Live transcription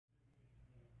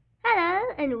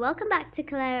and welcome back to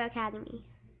Calero Academy.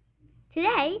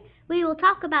 Today, we will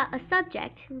talk about a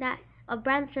subject a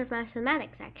branch of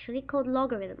mathematics actually, called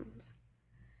logarithms.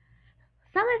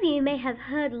 Some of you may have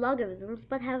heard logarithms,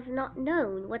 but have not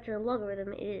known what a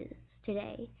logarithm is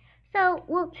today.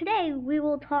 Today we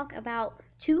will talk about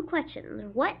two questions.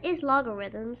 What is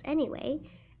logarithms anyway,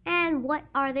 and what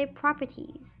are their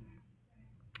properties?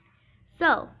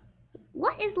 So,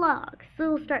 what is log?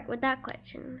 So we'll start with that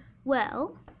question.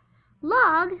 Well,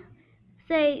 log,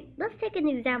 let's take an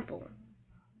example.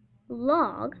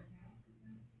 Log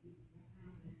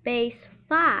base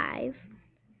 5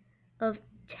 of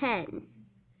 10.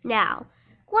 Now,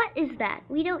 what is that?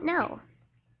 We don't know.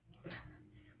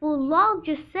 Well, log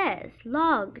just says,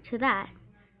 log to that,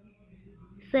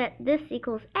 set this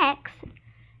equals x,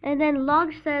 and then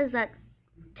log says that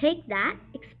take that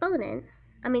exponent,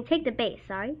 take the base,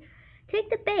 take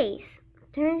the base,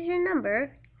 turn it into a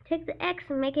number, take the x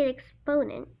and make it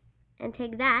exponent, and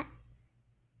take that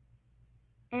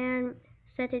and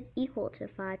set it equal to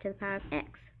 5 to the power of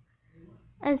x.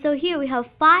 And so here we have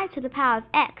 5 to the power of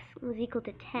x is equal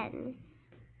to 10.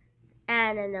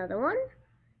 And another one.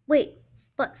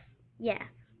 But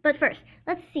first,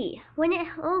 let's see. When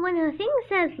a thing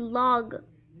says log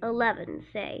 11,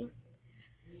 say,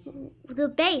 the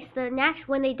base,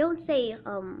 when they don't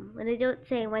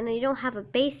have a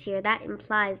base here, that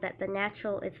implies that the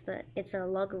natural, it's a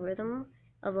logarithm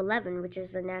of 11, which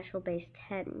is the natural base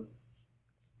 10.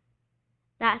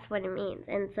 That's what it means.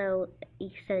 And so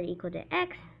you set it equal to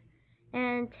x,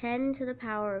 and 10 to the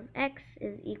power of x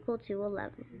is equal to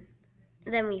 11.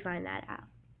 Then we find that out.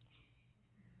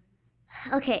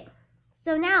 Okay,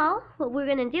 so now what we're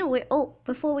going to do,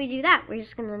 before we do that, we're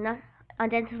just going to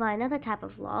identify another type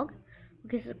of log,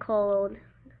 which is called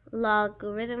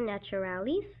logarithm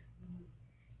naturalis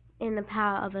in the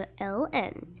power of a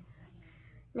ln.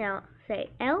 Now,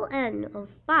 say ln of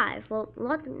 5. Well,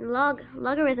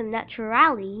 logarithm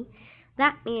naturali,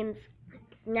 that means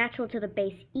natural to the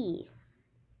base e.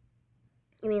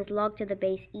 It means log to the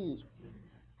base e.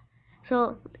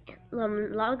 So,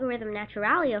 logarithm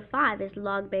naturali of 5 is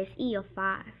log base e of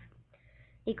 5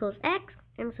 equals x,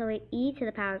 and so e to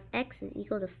the power of x is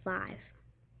equal to 5.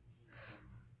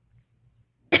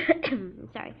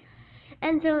 Sorry.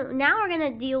 And so now we're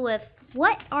going to deal with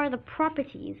what are the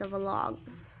properties of a log.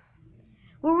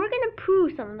 Well, we're going to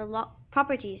prove some of the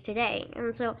properties today.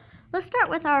 And so let's start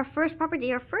with our first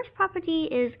property. Our first property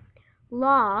is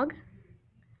log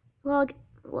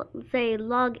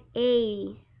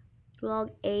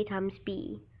A times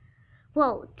B.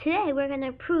 Well, today we're going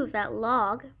to prove that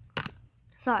log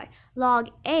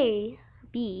A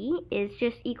B is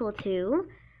just equal to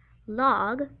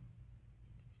log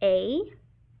A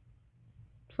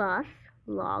plus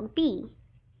log B.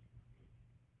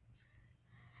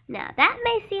 Now, that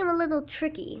may seem a little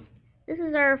tricky. This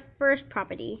is our first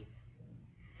property.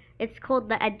 It's called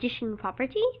the addition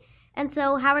property. And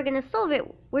so how we're going to solve it,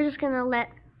 we're just going to let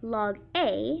log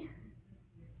A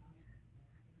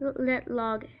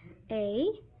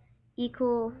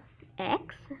equal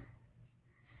x,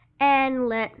 and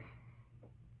let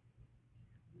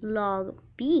log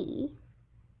B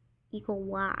equal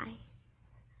y.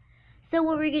 So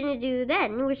what we're going to do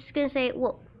then, we're just going to say,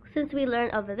 well, since we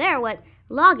learned over there what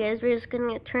log is, we're just going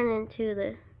to turn it into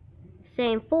the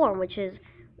same form, which is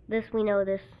this. We know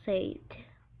this, say,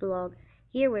 log.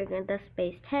 Here we're going to thus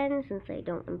base 10, since they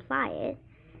don't imply it.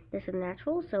 This is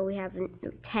natural, so we have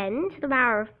 10 to the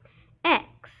power of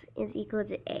x is equal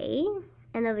to a,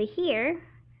 and over here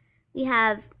we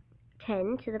have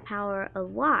 10 to the power of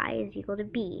y is equal to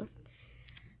b.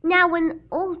 Now, when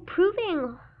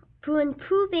proving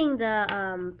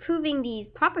these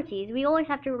properties, we always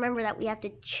have to remember that we have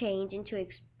to change into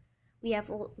we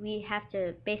have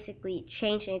to basically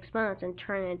change an exponent and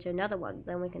turn it into another one.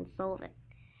 Then we can solve it.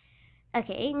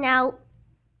 Okay, now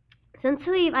since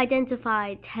we've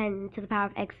identified 10 to the power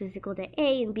of x is equal to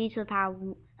a and b to the power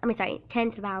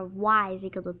 10 to the power of y is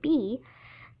equal to b,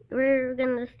 we're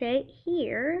going to state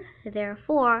here,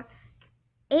 therefore,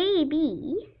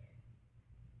 AB,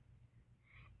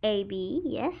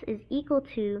 yes, is equal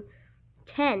to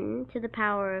 10 to the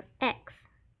power of x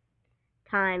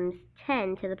times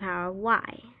 10 to the power of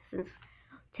y, since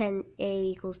A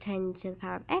equals 10 to the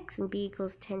power of x and b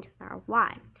equals 10 to the power of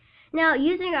y. Now,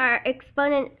 using our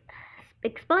exponent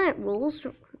rules,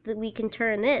 that we can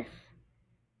turn this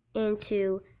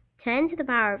into 10 to the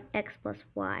power of x plus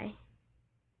y.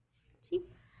 See?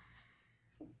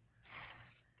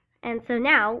 And so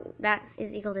now that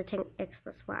is equal to 10x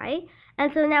plus y.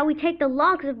 And so now we take the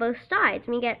logs of both sides,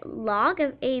 and we get log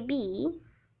of AB,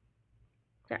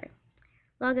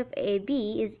 log of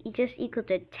AB is just equal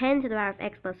to 10 to the power of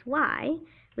x plus y,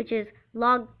 which is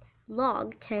log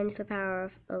 10 to the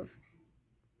power of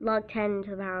log 10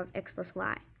 to the power of x plus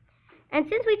y. And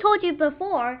since we told you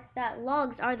before that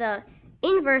logs are the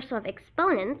inverse of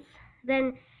exponents,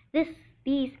 then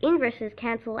these inverses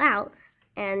cancel out,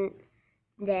 and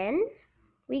then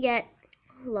we get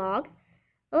log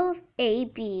of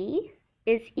AB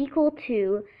is equal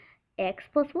to x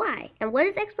plus y. And what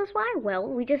is x plus y? Well,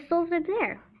 we just solved it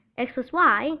there. X plus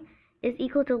y is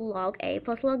equal to log A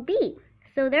plus log B.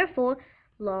 So therefore,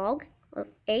 log of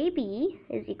AB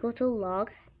is equal to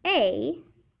log A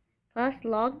plus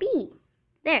log B.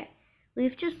 There,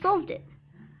 we've just solved it.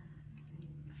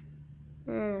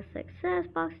 And a success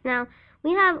box. Now,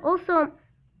 we have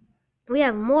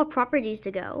more properties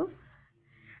to go.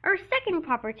 Our second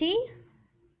property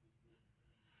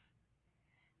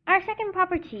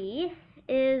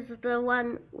is the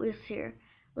one was here.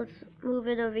 Let's move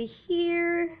it over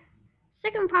here.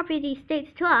 Second property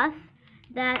states to us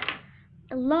that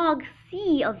log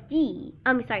C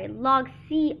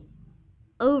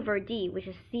over D, which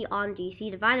is C on D, C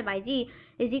divided by D,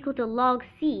 is equal to log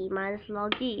C minus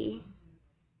log D.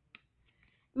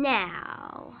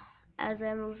 Now, as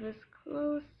I move this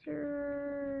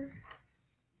closer,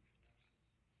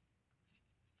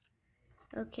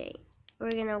 okay,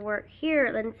 we're gonna work here.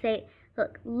 Let's say,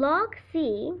 look, log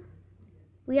C,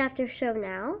 we have to show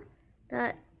now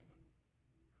that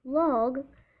log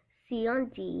C on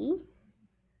D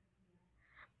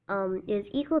is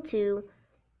equal to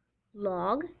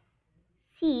log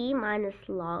C minus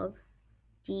log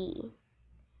D.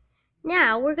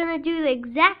 Now we're gonna do the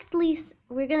exact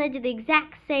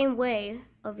same way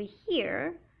over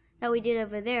here that we did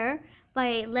over there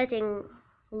by letting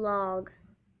log.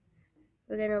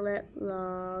 We're gonna let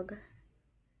log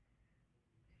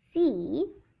C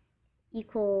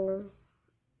equal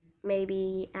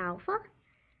maybe alpha,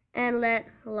 and let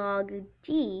log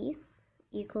D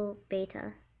equal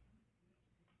beta.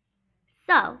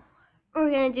 So we're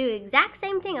going to do the exact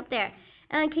same thing up there.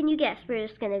 And can you guess? We're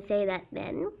just going to say that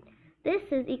then this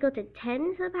is equal to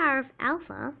 10 to the power of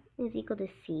alpha is equal to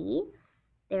C.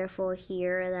 Therefore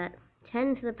here that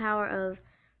 10 to the power of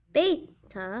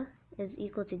beta is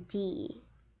equal to D.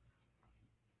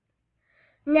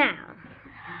 Now,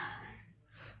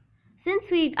 since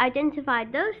we've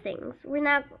identified those things,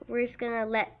 we're just going to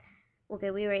let,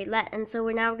 okay, we already let, and so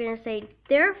we're now going to say,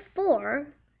 therefore,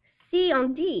 C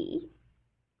on D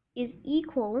is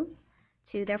equal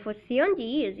to, therefore C on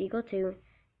D is equal to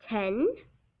 10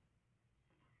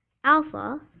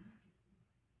 alpha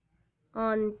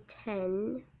on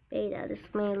 10 beta. This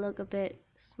may look a bit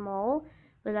small,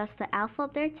 but that's the alpha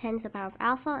up there, 10 to the power of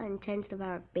alpha and 10 to the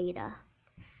power of beta.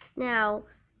 Now,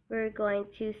 we're going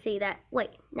to see that,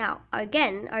 now,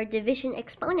 again, our division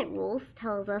exponent rules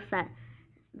tells us that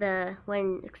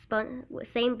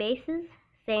same bases,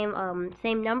 same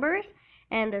numbers,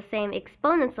 and the same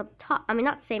exponents up top,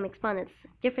 not same exponents,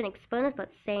 different exponents,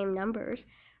 but same numbers,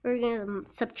 we're going to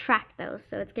subtract those.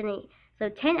 So so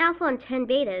 10 alpha and 10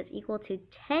 beta is equal to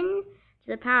 10 to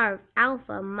the power of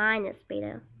alpha minus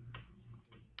beta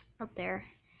up there.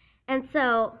 And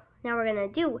so now we're going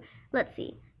to do, let's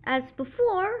see, as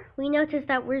before, we noticed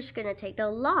that we're just going to take the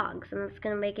logs, and it's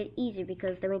going to make it easy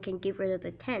because then we can get rid of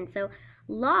the 10. So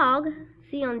log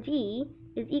C on D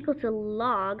is equal to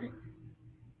log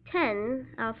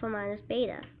 10 alpha minus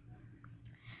beta.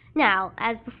 Now,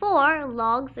 as before,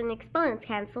 logs and exponents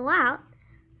cancel out.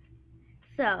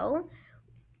 So,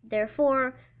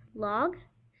 therefore, log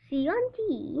C on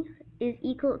D is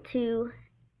equal to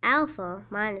alpha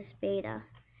minus beta.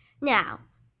 Now,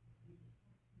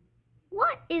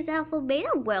 what is alpha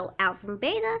beta? Well, alpha and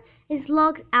beta is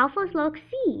alpha is log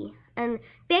C, and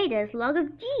beta is log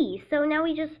of D. So now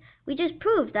we just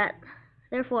proved that.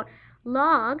 Therefore,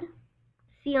 log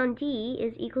C on D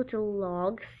is equal to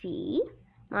log C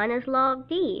minus log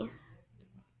D.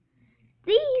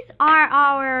 These are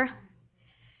our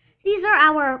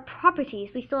properties.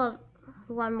 We still have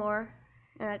one more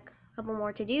and a couple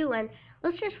more to do, and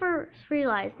let's just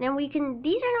realize now these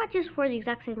are not just for the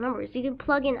exact same numbers. You can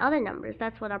plug in other numbers.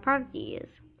 That's what our property is.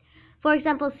 For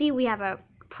example, see, we have a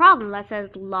problem that says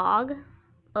log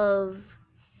of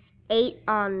 8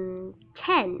 on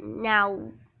 10.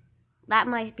 Now that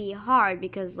might be hard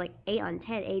because 8 on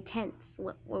 10, 8 tenths.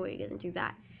 What are we going to do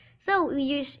that? So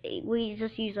we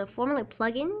just use a formula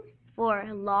plug-in for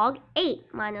log 8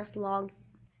 minus log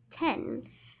 10.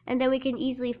 And then we can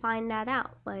easily find that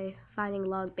out by finding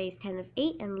log base 10 of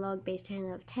 8 and log base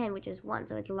 10 of 10, which is 1.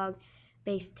 So it's log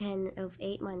base 10 of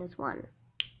 8 minus 1.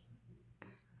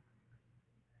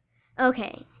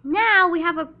 Okay, now we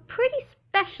have a pretty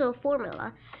special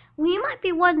formula. We might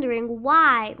be wondering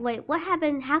why. Wait, what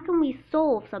happened? How can we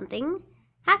solve something?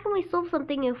 How can we solve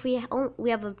something if we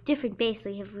have a different base?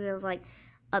 Like if we have like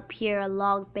up here a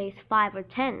log base 5 or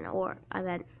 10, or I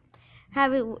meant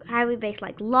have we base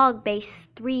like log base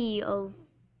 3 of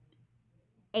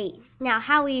 8. Now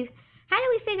how do we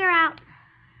figure out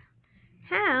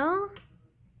how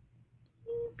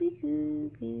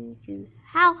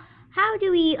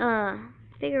do we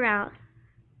figure out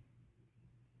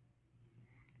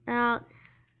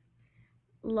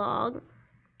log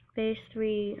base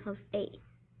 3 of 8?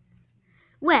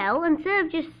 Well, instead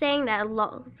of just saying that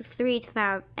log 3 to the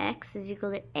power of x is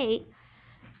equal to 8,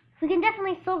 we can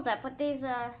definitely solve that, but there's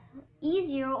a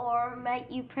easier or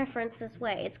might you preference this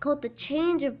way. It's called the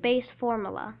change of base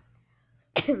formula.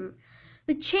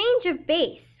 The change of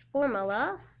base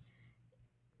formula.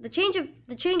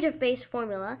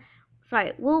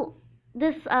 Sorry,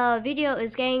 this video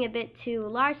is getting a bit too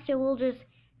large, so we'll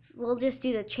just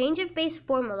do the change of base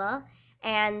formula,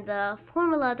 and the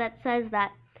formula that says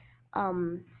that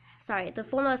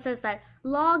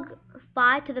log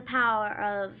 5 to the power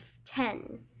of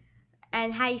 10.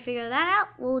 And how you figure that out,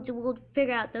 we'll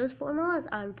figure out those formulas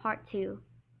on part 2.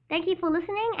 Thank you for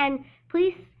listening, and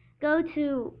please go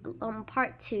to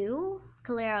part 2,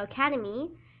 Calero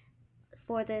Academy,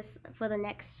 for the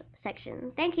next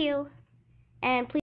section. Thank you, and please